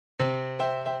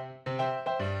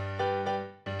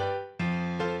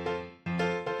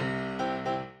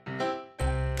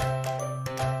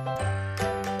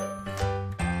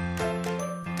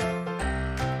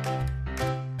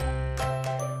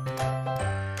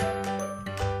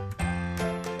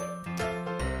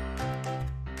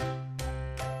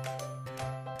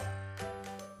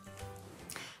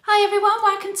Hi everyone,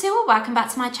 welcome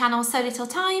back to my channel So Little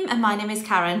Time, and my name is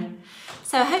Karen.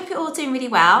 So I hope you're all doing really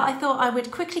well. I thought I would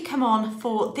quickly come on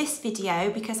for this video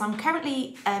because I'm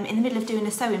currently in the middle of doing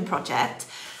a sewing project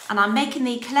and I'm making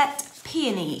the Colette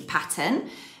Peony pattern,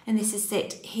 and this is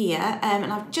it here,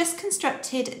 and I've just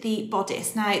constructed the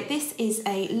bodice. Now this is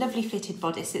a lovely fitted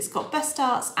bodice. It's got bust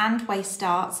darts and waist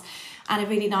darts and a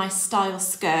really nice style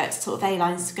skirt, sort of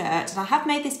A-line skirt. And I have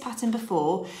made this pattern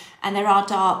before, and there are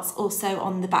darts also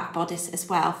on the back bodice as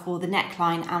well for the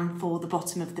neckline and for the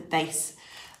bottom of the base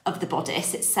of the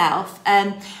bodice itself.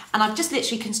 And I've just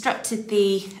literally constructed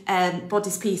the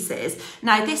bodice pieces.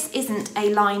 Now this isn't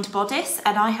a lined bodice,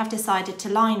 and I have decided to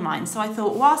line mine. So I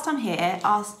thought whilst I'm here,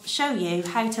 I'll show you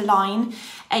how to line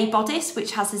a bodice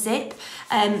which has a zip,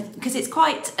 because it's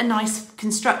quite a nice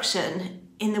construction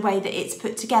in the way that it's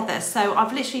put together. So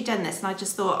I've literally done this and I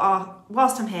just thought,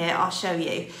 whilst I'm here, I'll show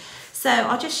you. So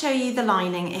I'll just show you the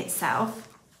lining itself.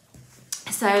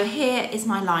 So here is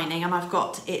my lining, and I've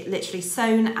got it literally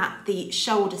sewn at the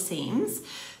shoulder seams.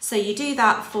 So you do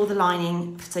that for the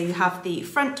lining. So you have the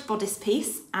front bodice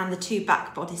piece and the two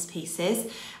back bodice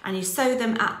pieces, and you sew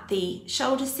them at the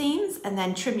shoulder seams and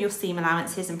then trim your seam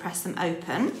allowances and press them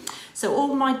open. So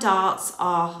all my darts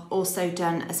are also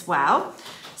done as well.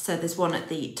 So there's one at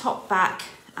the top, back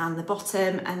and the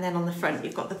bottom, and then on the front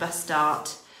you've got the bust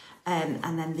dart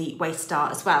and then the waist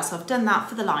dart as well. So I've done that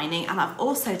for the lining, and I've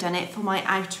also done it for my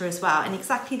outer as well in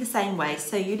exactly the same way.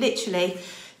 So you literally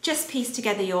just piece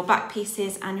together your back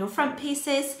pieces and your front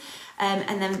pieces,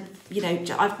 and then, you know,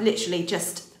 I've literally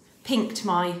just pinked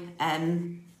my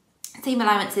seam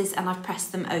allowances and I've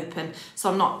pressed them open. So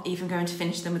I'm not even going to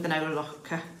finish them with an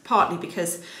overlocker, partly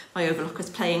because my overlocker's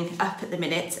playing up at the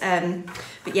minute.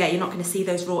 But yeah, you're not going to see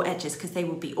those raw edges because they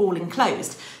will be all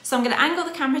enclosed. So I'm going to angle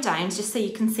the camera down just so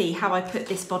you can see how I put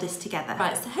this bodice together.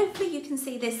 Right, so hopefully you can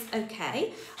see this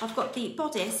okay. I've got the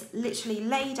bodice literally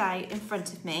laid out in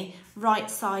front of me, right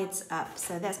sides up.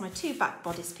 So there's my two back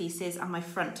bodice pieces and my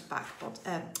front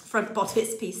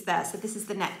bodice piece there. So this is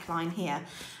the neckline here.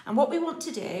 And what we want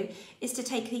to do is to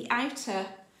take the outer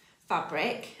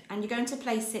fabric, and you're going to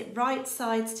place it right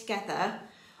sides together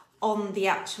on the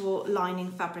actual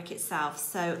lining fabric itself.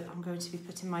 So I'm going to be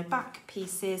putting my back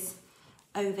pieces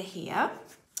over here,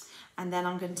 and then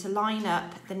I'm going to line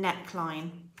up the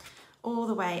neckline all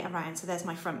the way around. So there's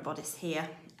my front bodice here,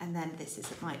 and then this is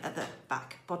my other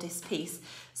back bodice piece.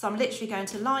 So I'm literally going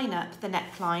to line up the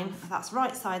neckline, that's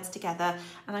right sides together,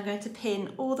 and I'm going to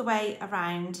pin all the way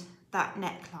around that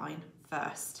neckline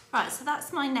first. Right, so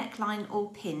that's my neckline all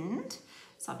pinned.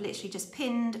 So I've literally just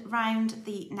pinned round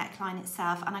the neckline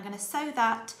itself, and I'm going to sew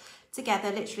that together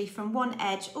literally from one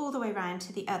edge all the way around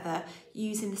to the other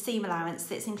using the seam allowance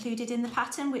that's included in the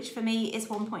pattern, which for me is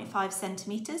 1.5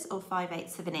 centimetres or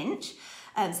 5/8 of an inch.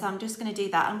 So I'm just going to do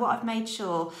that, and what I've made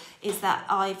sure is that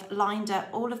I've lined up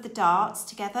all of the darts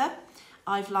together.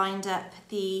 I've lined up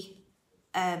the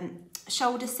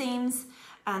shoulder seams,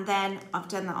 and then I've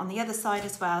done that on the other side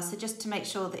as well, so just to make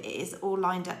sure that it is all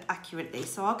lined up accurately.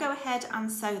 So I'll go ahead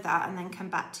and sew that and then come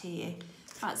back to you.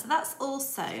 Right, so that's all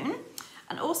sewn.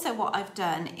 And also what I've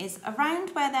done is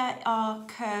around where there are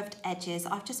curved edges,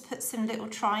 I've just put some little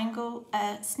triangle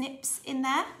snips in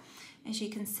there, as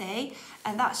you can see.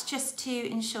 And that's just to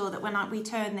ensure that when we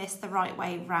turn this the right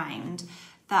way round,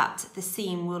 that the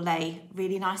seam will lay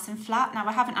really nice and flat. Now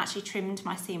I haven't actually trimmed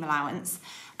my seam allowance,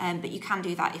 but you can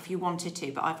do that if you wanted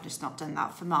to, but I've just not done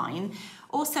that for mine.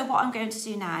 Also, what I'm going to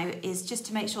do now is just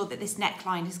to make sure that this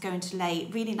neckline is going to lay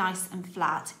really nice and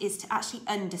flat, is to actually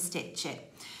understitch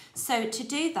it. So to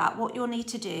do that, what you'll need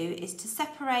to do is to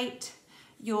separate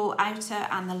your outer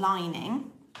and the lining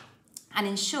and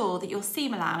ensure that your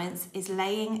seam allowance is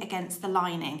laying against the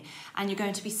lining, and you're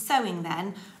going to be sewing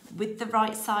then with the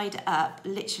right side up,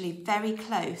 literally very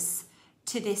close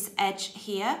to this edge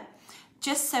here,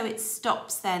 just so it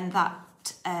stops then that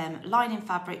lining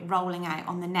fabric rolling out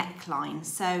on the neckline.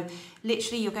 So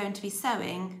literally you're going to be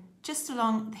sewing just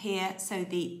along here, so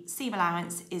the seam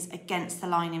allowance is against the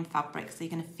lining fabric. So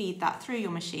you're going to feed that through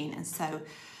your machine and sew,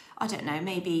 I don't know,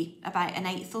 maybe about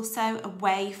 1/8 or so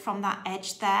away from that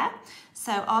edge there.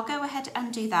 So I'll go ahead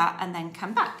and do that and then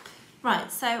come back.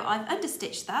 Right, so I've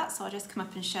understitched that, so I'll just come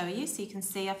up and show you. So you can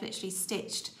see I've literally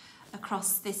stitched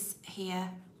across this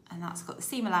here, and that's got the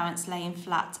seam allowance laying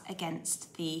flat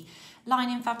against the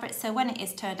lining fabric. So when it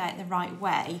is turned out the right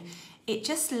way, it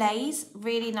just lays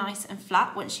really nice and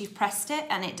flat once you've pressed it,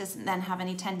 and it doesn't then have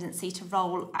any tendency to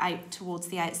roll out towards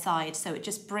the outside. So it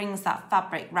just brings that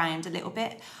fabric round a little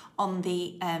bit on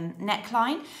the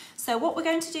neckline. So what we're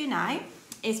going to do now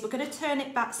is we're going to turn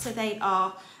it back so they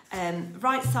are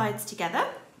right sides together,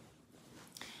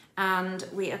 and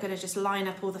we are going to just line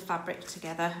up all the fabric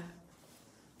together,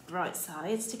 right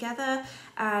sides together,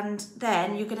 and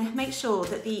then you're going to make sure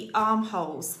that the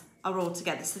armholes are all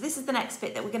together. So this is the next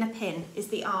bit that we're going to pin, is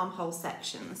the armhole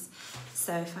sections.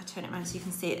 So if I turn it around so you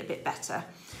can see it a bit better.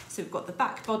 So we've got the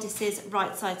back bodices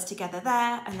right sides together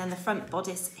there, and then the front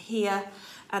bodice here,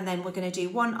 and then we're going to do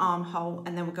one armhole,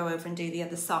 and then we'll go over and do the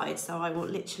other side. So I will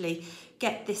literally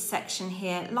get this section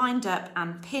here lined up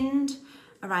and pinned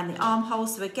around the armhole.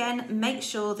 So again, make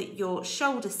sure that your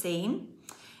shoulder seam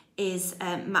is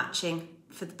matching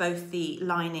for both the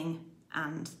lining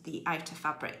and the outer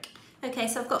fabric. Okay,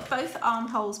 so I've got both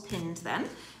armholes pinned then.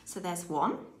 So there's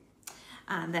one,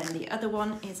 and then the other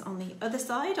one is on the other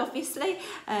side, obviously,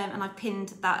 and I pinned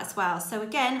that as well. So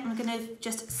again, I'm going to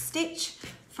just stitch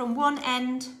from one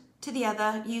end to the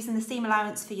other using the seam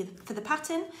allowance for the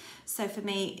pattern. So for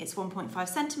me, it's 1.5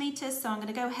 centimeters. So I'm going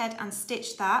to go ahead and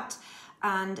stitch that,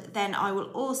 and then I will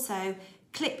also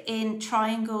clip in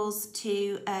triangles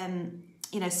to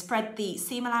you know, spread the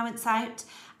seam allowance out,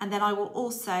 and then I will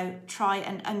also try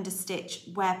and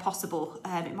understitch where possible.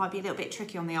 It might be a little bit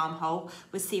tricky on the armhole.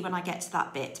 We'll see when I get to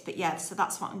that bit, but yeah, so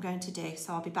that's what I'm going to do.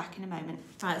 So I'll be back in a moment.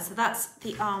 Right, so that's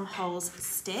the armholes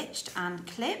stitched and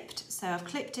clipped. So I've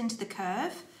clipped into the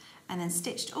curve and then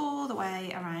stitched all the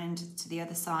way around to the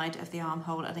other side of the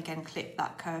armhole, and again clipped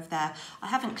that curve there. I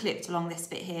haven't clipped along this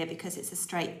bit here because it's a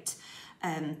straight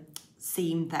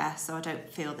seam there, so I don't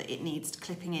feel that it needs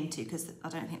clipping into, because I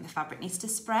don't think the fabric needs to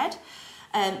spread.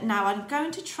 Now I'm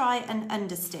going to try and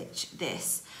understitch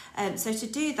this. So to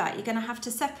do that, you're going to have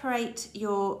to separate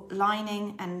your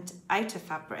lining and outer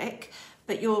fabric,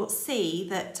 but you'll see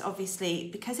that obviously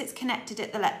because it's connected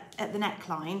at the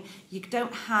neckline, you're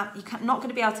not going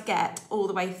to be able to get all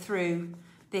the way through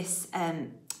this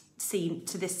seam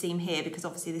to this seam here, because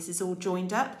obviously this is all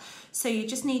joined up. So you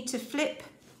just need to flip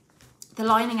the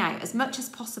lining out as much as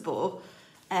possible.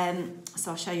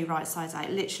 So I'll show you right sides out.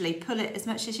 Literally pull it as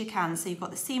much as you can, so you've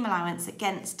got the seam allowance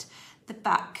against the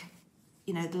back,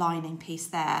 you know, the lining piece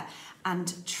there,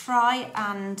 and try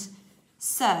and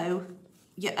sew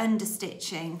your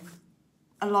understitching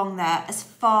along there as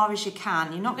far as you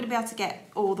can. You're not going to be able to get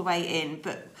all the way in,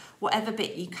 but whatever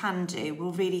bit you can do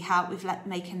will really help with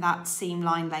making that seam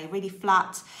line lay really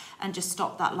flat and just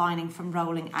stop that lining from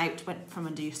rolling out from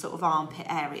under your sort of armpit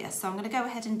area. So I'm going to go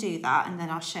ahead and do that, and then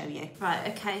I'll show you. Right,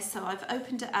 okay, so I've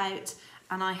opened it out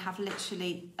and I have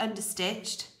literally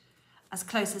understitched as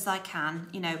close as I can,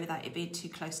 you know, without it being too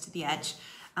close to the edge.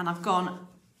 And I've gone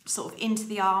sort of into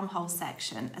the armhole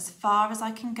section as far as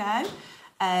I can go.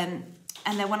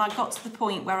 And then when I got to the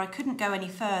point where I couldn't go any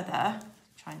further,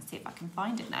 try and see if I can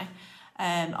find it now,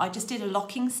 I just did a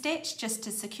locking stitch just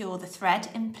to secure the thread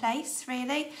in place,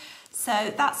 really.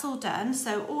 So that's all done.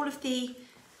 So all of the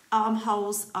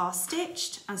armholes are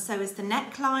stitched, and so is the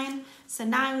neckline. So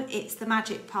now it's the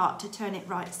magic part to turn it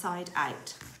right side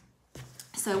out.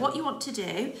 So what you want to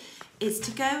do is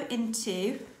to go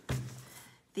into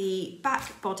the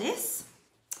back bodice,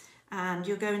 and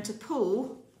you're going to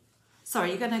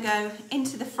you're going to go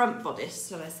into the front bodice,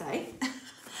 shall I say.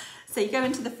 So you go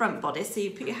into the front bodice, so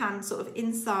you put your hand sort of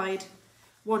inside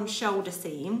one shoulder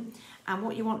seam, and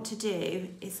what you want to do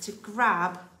is to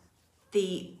grab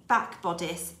the back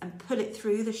bodice and pull it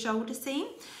through the shoulder seam.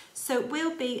 So it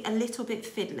will be a little bit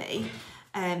fiddly.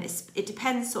 It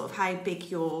depends sort of how big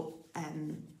your,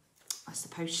 I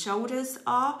suppose, shoulders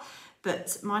are,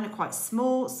 but mine are quite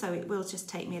small, so it will just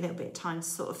take me a little bit of time to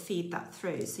sort of feed that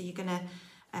through. So you're going to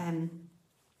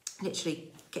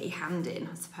literally get your hand in,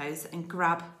 I suppose, and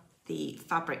grab the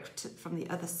fabric from the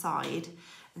other side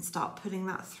and start pulling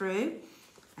that through.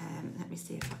 Let me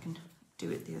see if I can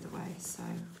do it the other way. So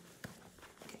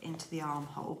get into the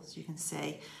armhole, so you can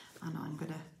see, and I'm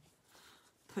going to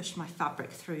push my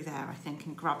fabric through there, I think,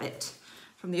 and grab it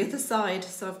from the other side.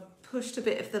 So I've pushed a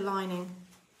bit of the lining,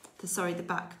 the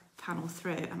back panel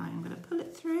through, and I'm going to pull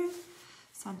it through.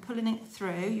 So I'm pulling it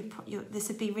through. This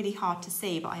would be really hard to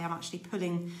see, but I am actually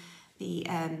pulling the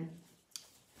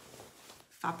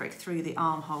fabric through the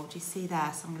armhole. Do you see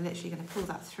there? So I'm literally going to pull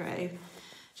that through.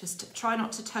 Just try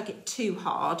not to tug it too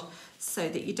hard so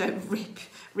that you don't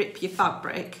rip your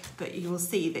fabric, but you will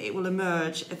see that it will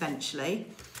emerge eventually.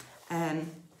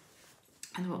 And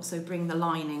also bring the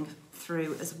lining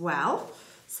through as well.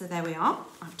 So there we are.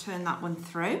 I've turned that one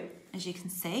through, as you can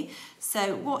see.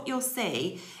 So what you'll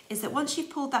see is that once you've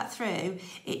pulled that through,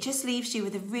 it just leaves you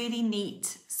with a really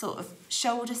neat sort of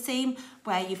shoulder seam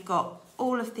where you've got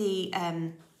all of the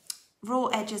raw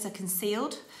edges are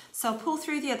concealed. So I'll pull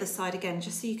through the other side again,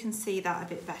 just so you can see that a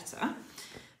bit better.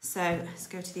 So let's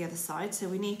go to the other side. So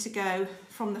we need to go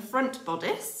from the front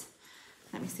bodice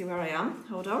Let me see where I am,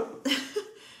 hold on.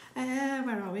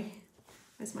 Where are we?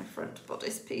 Where's my front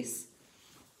bodice piece?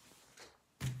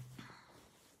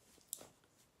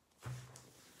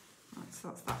 Right, so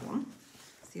that's that one.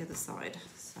 It's the other side.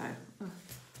 So,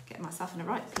 getting myself in a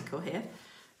right pickle here.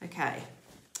 Okay,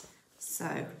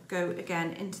 so go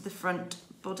again into the front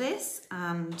bodice,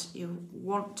 and you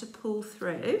want to pull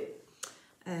through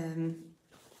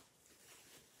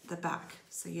the back,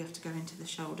 so you have to go into the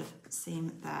shoulder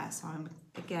seam there. So I'm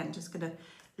again just going to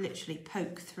literally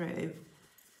poke through,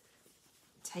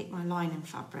 take my lining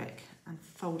fabric and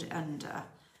fold it under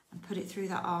and put it through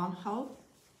that armhole,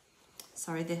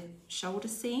 sorry, the shoulder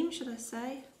seam should I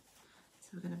say.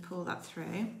 So we're going to pull that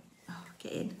through,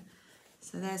 get in.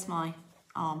 So there's my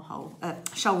armhole,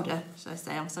 shoulder should I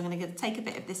say. So I'm going to take a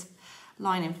bit of this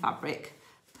lining fabric,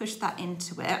 push that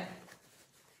into it,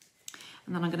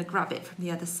 and then I'm going to grab it from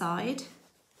the other side.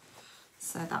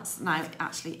 So that's now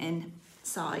actually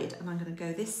inside, and I'm going to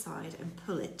go this side and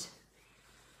pull it.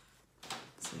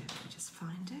 So let me just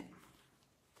find it.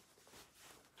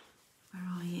 Where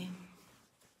are you?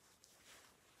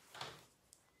 I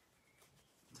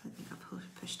don't think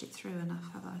I've pushed it through enough,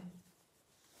 have I?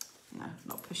 No,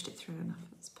 not pushed it through enough.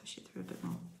 Let's push it through a bit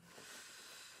more.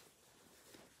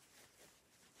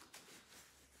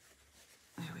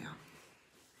 There we are.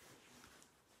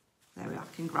 There we are,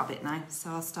 I can grab it now.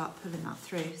 So I'll start pulling that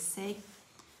through. See?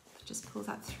 Just pull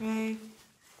that through.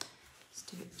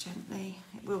 Just do it gently.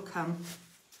 It will come.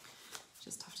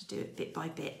 Just have to do it bit by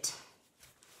bit.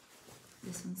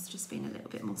 This one's just been a little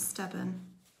bit more stubborn.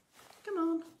 Come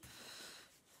on.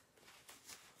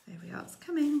 There we are, it's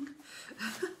coming.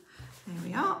 There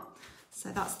we are. So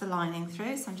that's the lining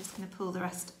through. So I'm just going to pull the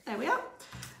rest, there we are,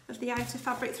 of the outer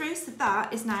fabric through. So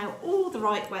that is now all the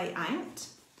right way out.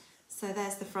 So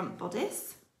there's the front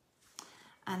bodice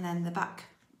and then the back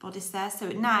bodice there. So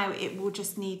now it will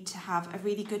just need to have a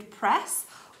really good press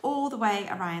all the way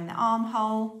around the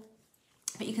armhole.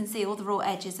 But you can see all the raw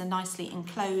edges are nicely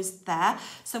enclosed there.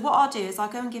 So what I'll do is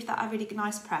I'll go and give that a really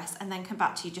nice press and then come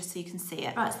back to you just so you can see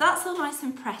it. Right, so that's all nice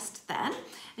and pressed then.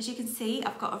 As you can see,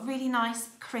 I've got a really nice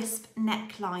crisp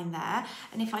neckline there.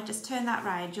 And if I just turn that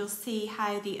round, you'll see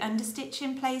how the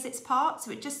understitching plays its part.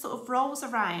 So it just sort of rolls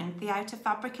around the outer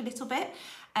fabric a little bit.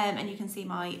 And you can see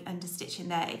my understitching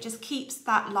there. It just keeps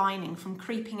that lining from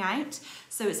creeping out.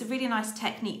 So it's a really nice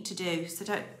technique to do. So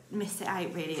don't miss it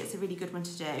out really. It's a really good one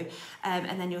to do.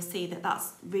 And then you'll see that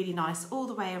that's really nice all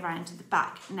the way around to the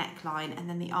back neckline and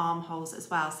then the armholes as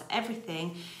well. So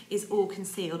everything is all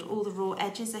concealed. All the raw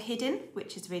edges are hidden,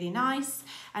 which is really nice.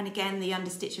 And again, the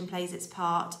understitching plays its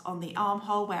part on the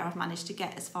armhole where I've managed to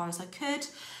get as far as I could.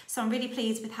 So I'm really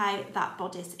pleased with how that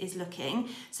bodice is looking.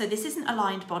 So this isn't a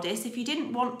lined bodice. If you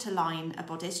didn't want to line a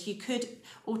bodice, you could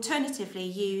alternatively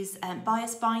use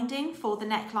bias binding for the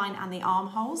neckline and the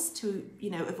armholes to,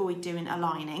 avoid doing a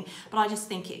lining. But I just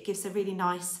think it gives a really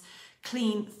nice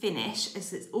clean finish,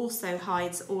 as it also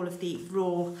hides all of the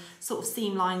raw sort of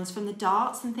seam lines from the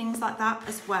darts and things like that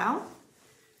as well.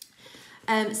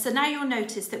 So now you'll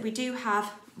notice that we do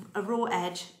have a raw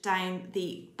edge down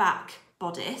the back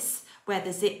bodice where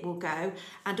the zip will go,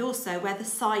 and also where the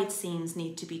side seams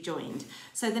need to be joined.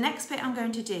 So the next bit I'm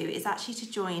going to do is actually to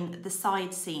join the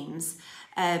side seams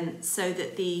so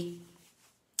that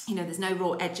there's no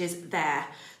raw edges there.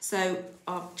 So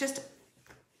I'll just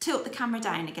tilt the camera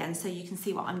down again so you can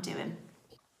see what I'm doing.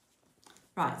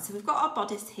 Right, so we've got our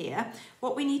bodice here.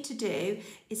 What we need to do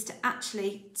is to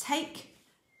actually take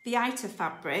the outer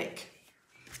fabric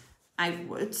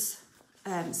outwards.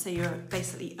 So you're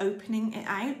basically opening it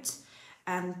out,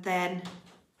 and then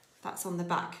that's on the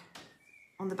back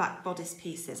bodice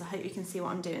pieces. I hope you can see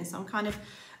what I'm doing. So I'm kind of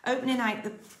opening out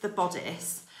the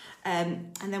bodice,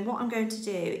 and then what I'm going to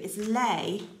do is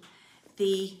lay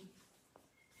the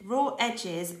raw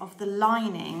edges of the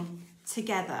lining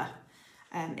together,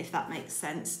 if that makes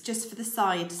sense, just for the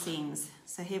side seams.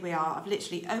 So here we are, I've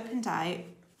literally opened out,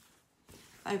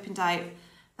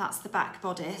 that's the back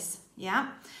bodice, yeah?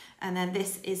 And then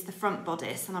this is the front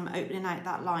bodice, and I'm opening out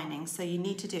that lining. So you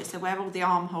need to do it. So where all the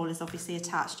armhole is obviously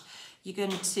attached, you're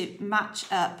going to match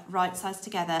up right sides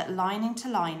together, lining to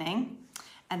lining,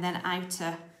 and then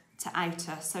outer to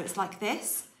outer. So it's like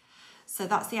this. So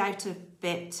that's the outer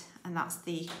bit, and that's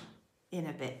the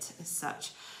inner bit as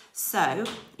such. So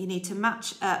you need to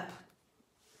match up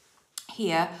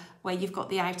here where you've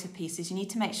got the outer pieces. You need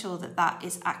to make sure that that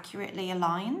is accurately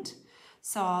aligned.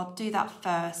 So I'll do that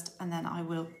first, and then I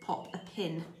will pop a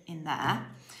pin in there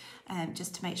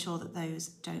just to make sure that those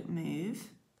don't move.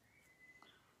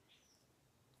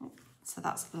 So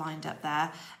that's lined up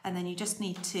there. And then you just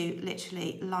need to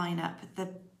literally line up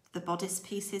the bodice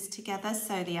pieces together,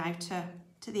 so the outer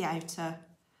to the outer,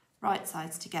 right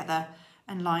sides together,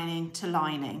 and lining to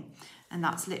lining. And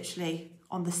that's literally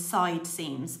on the side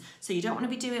seams. So you don't want to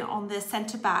be doing it on the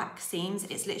centre back seams,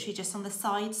 it's literally just on the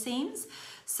side seams.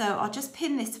 So I'll just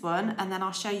pin this one and then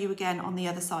I'll show you again on the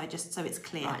other side just so it's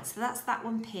clear. Right, so that's that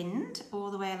one pinned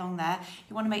all the way along there.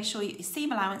 You want to make sure your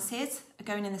seam allowances are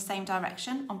going in the same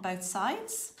direction on both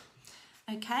sides.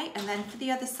 Okay, and then for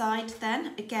the other side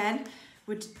then, again,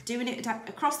 we're doing it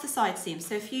across the side seams.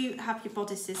 So if you have your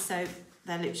bodices, so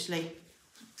they're literally,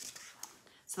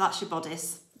 so that's your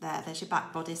bodice there, there's your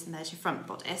back bodice and there's your front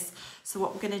bodice. So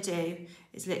what we're going to do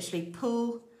is literally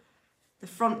pull the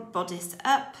front bodice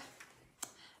up,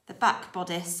 the back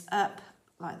bodice up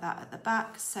like that at the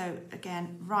back. So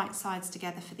again, right sides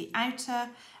together for the outer,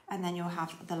 and then you'll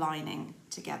have the lining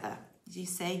together. As you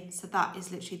see, so that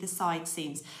is literally the side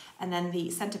seams, and then the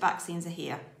centre back seams are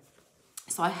here.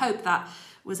 So I hope that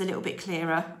was a little bit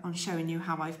clearer on showing you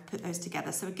how I've put those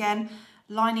together. So again,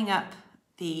 lining up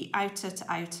the outer to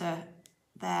outer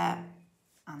there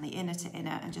and the inner to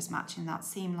inner, and just matching that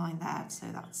seam line there. So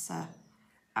that's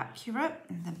accurate,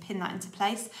 and then pin that into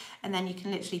place, and then you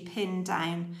can literally pin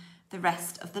down the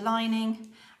rest of the lining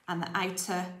and the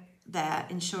outer there,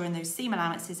 ensuring those seam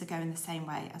allowances are going the same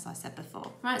way as I said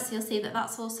before. Right, so you'll see that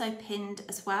that's also pinned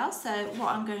as well. So what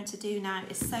I'm going to do now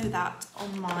is sew that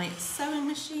on my sewing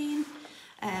machine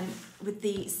with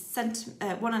the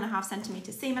 1.5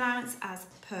 centimetre seam allowance as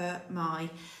per my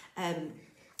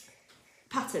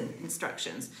pattern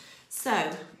instructions.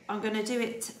 So I'm going to do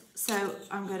it, so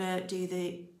I'm going to do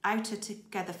the outer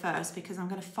together first, because I'm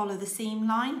going to follow the seam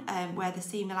line where the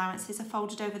seam allowances are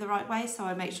folded over the right way, so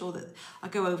I make sure that I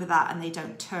go over that and they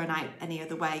don't turn out any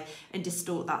other way and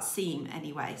distort that seam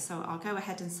anyway. So I'll go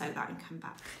ahead and sew that and come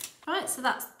back. Right, so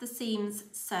that's the seams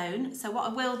sewn. So what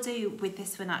I will do with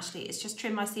this one actually is just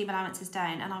trim my seam allowances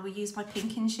down, and I will use my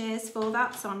pinking shears for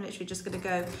that. So I'm literally just going to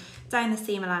go down the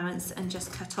seam allowance and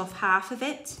just cut off half of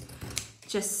it,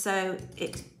 just so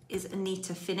it is a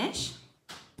neater finish.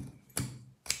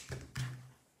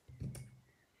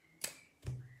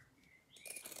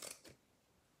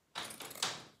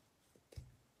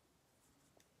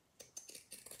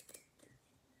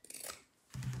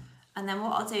 And then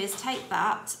what I'll do is take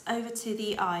that over to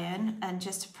the iron and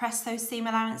just press those seam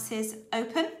allowances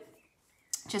open,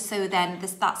 just so then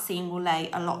that seam will lay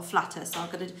a lot flatter. So I'm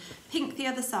going to pink the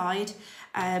other side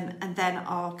and then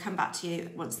I'll come back to you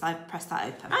once I've pressed that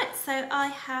open. Right, so I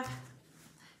have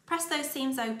pressed those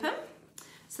seams open.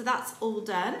 So that's all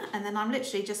done. And then I'm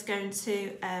literally just going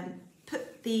to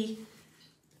put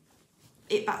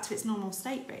it back to its normal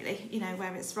state, really, you know,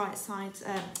 where it's right sides,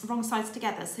 wrong sides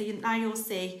together. So now you'll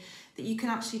see that you can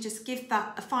actually just give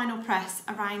that a final press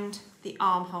around the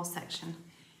armhole section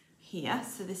here.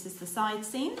 So this is the side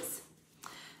seams.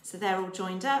 So they're all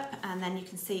joined up, and then you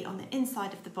can see on the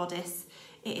inside of the bodice,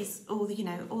 it is all the, you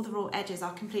know, all the raw edges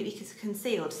are completely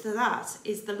concealed. So that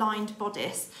is the lined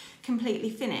bodice completely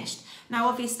finished. Now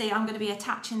obviously I'm going to be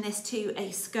attaching this to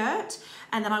a skirt,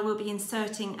 and then I will be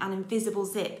inserting an invisible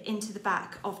zip into the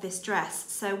back of this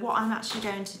dress. So what I'm actually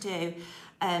going to do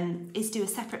is do a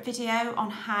separate video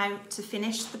on how to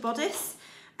finish the bodice,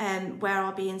 where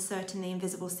I'll be inserting the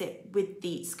invisible zip with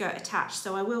the skirt attached.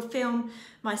 So I will film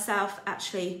myself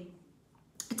actually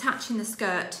attaching the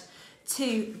skirt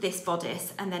to this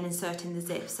bodice and then inserting the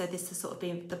zip. So this has sort of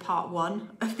been the part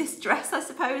one of this dress, I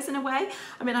suppose, in a way.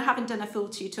 I mean, I haven't done a full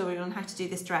tutorial on how to do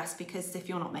this dress, because if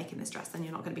you're not making this dress, then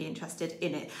you're not going to be interested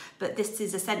in it. But this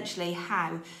is essentially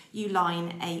how you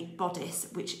line a bodice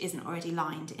which isn't already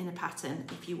lined in a pattern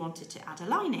if you wanted to add a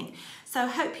lining. So I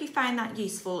hope you found that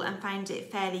useful and found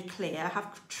it fairly clear. I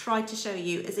have tried to show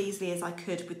you as easily as I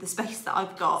could with the space that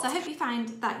I've got. So I hope you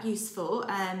found that useful,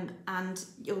 and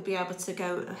you'll be able to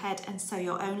go ahead and sew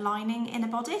your own lining in a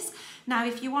bodice. Now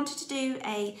if you wanted to do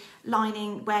a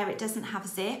lining where it doesn't have a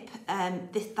zip,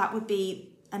 that would be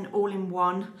an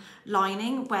all-in-one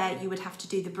lining where you would have to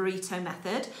do the burrito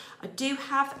method. I do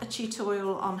have a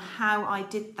tutorial on how I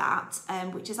did that,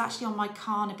 which is actually on my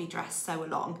Carnaby dress sew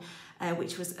along,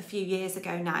 which was a few years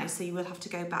ago now, so you will have to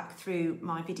go back through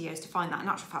my videos to find that. In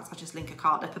actual fact, I'll just link a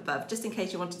card up above, just in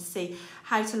case you wanted to see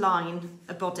how to line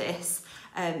a bodice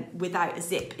without a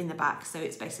zip in the back, so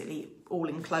it's basically all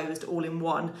enclosed, all in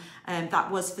one.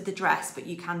 That was for the dress, but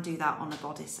you can do that on a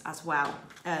bodice as well.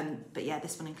 But yeah,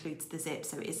 this one includes the zip,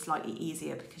 so it is slightly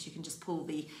easier because you can just pull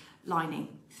the lining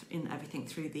in everything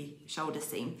through the shoulder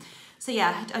seam. So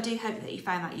yeah, I do hope that you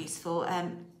found that useful.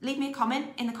 Leave me a comment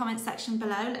in the comment section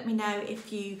below. Let me know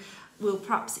if you will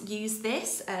perhaps use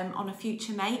this on a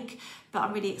future make, but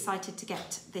I'm really excited to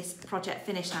get this project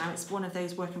finished now. It's one of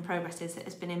those work in progresses that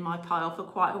has been in my pile for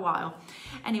quite a while.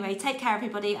 Anyway, take care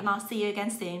everybody, and I'll see you again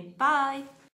soon. Bye.